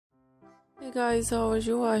Hey guys, how are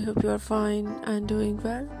you? I hope you are fine and doing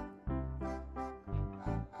well.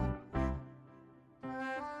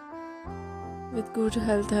 With good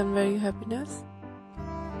health and very happiness.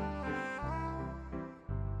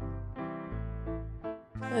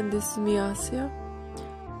 And this is me Asya,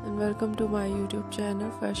 and welcome to my YouTube channel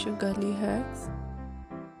Fashion Girly Hacks.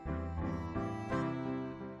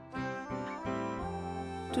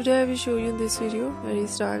 Today I will show you in this video very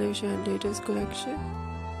stylish and latest collection.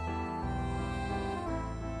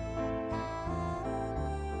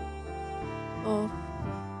 Of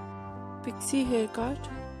Pixie haircut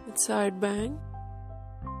with side bang,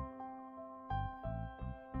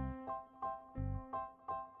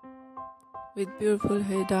 with beautiful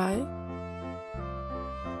hair dye,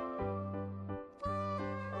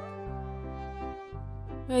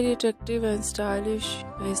 very attractive and stylish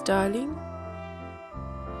hairstyling,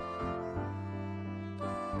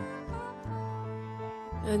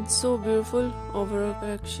 and so beautiful overall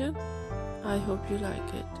collection. I hope you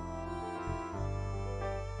like it.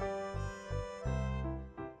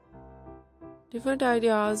 Different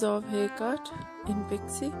ideas of haircut in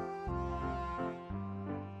Pixie.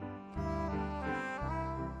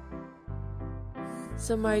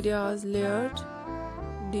 Some ideas layered,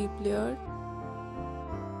 deep layered.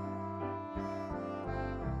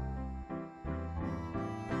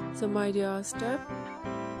 Some ideas step,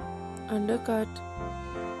 undercut.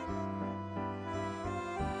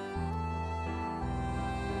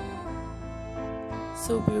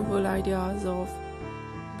 So beautiful ideas of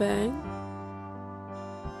bang.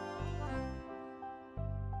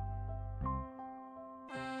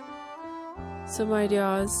 Some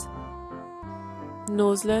ideas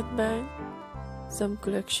nose length bang, some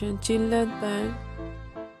collection chin length bang,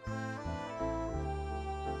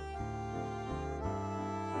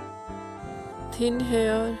 thin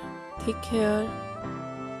hair, thick hair,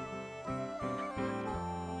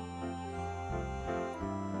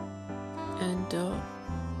 and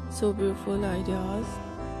so beautiful ideas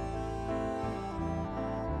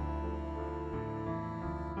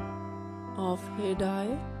of hair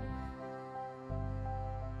dye.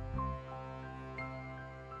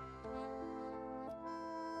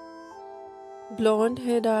 Blonde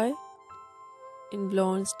hair dye in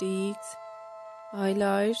blonde streaks,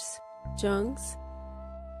 highlights, chunks,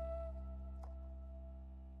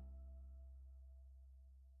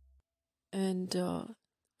 and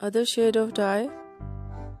other shade of dye,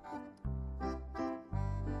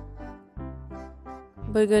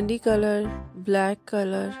 burgundy color, black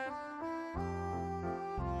color,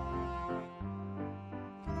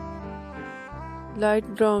 light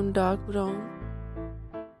brown, dark brown,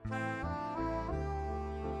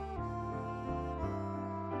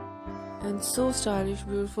 and so stylish,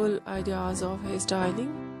 beautiful ideas of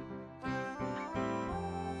hairstyling.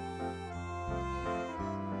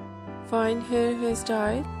 Fine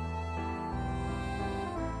hairstyle,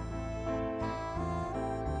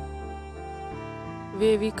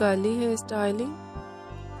 wavy curly hairstyling,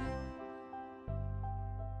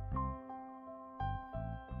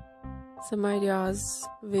 some ideas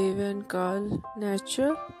wave and curl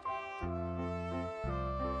natural,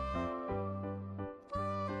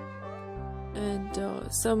 and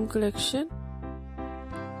some collection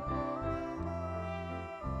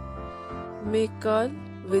make curl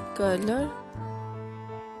with curler,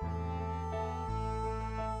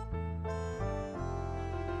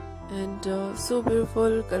 and so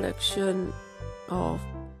beautiful collection of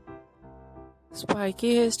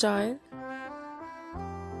spiky hairstyle,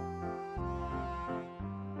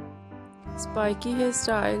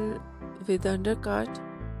 with undercut,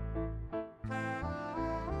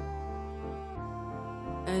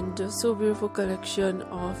 and so beautiful collection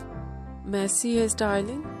of messy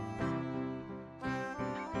hairstyling.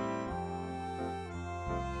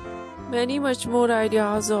 Many much more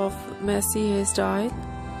ideas of messy hairstyle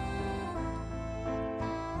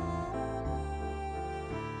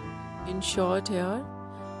in short hair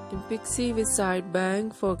in Pixie with side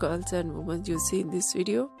bang for girls and women you see in this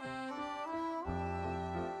video.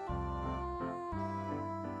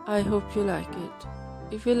 I hope you like it.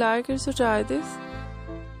 If you like it, so try this.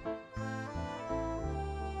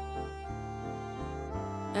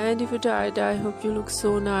 And if you tried, I hope you look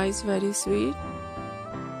so nice, very sweet.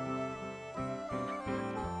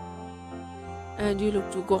 And you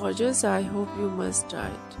look too gorgeous. I hope you must try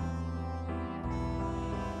it.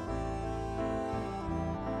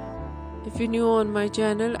 If you're new on my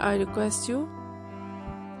channel, I request you,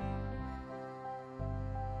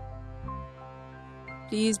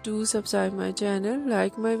 please do subscribe my channel,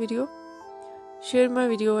 like my video, share my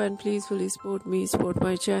video, and please fully support me, support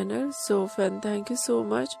my channel. So thank you so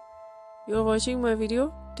much You are watching my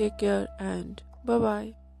video. Take care and bye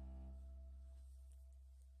bye.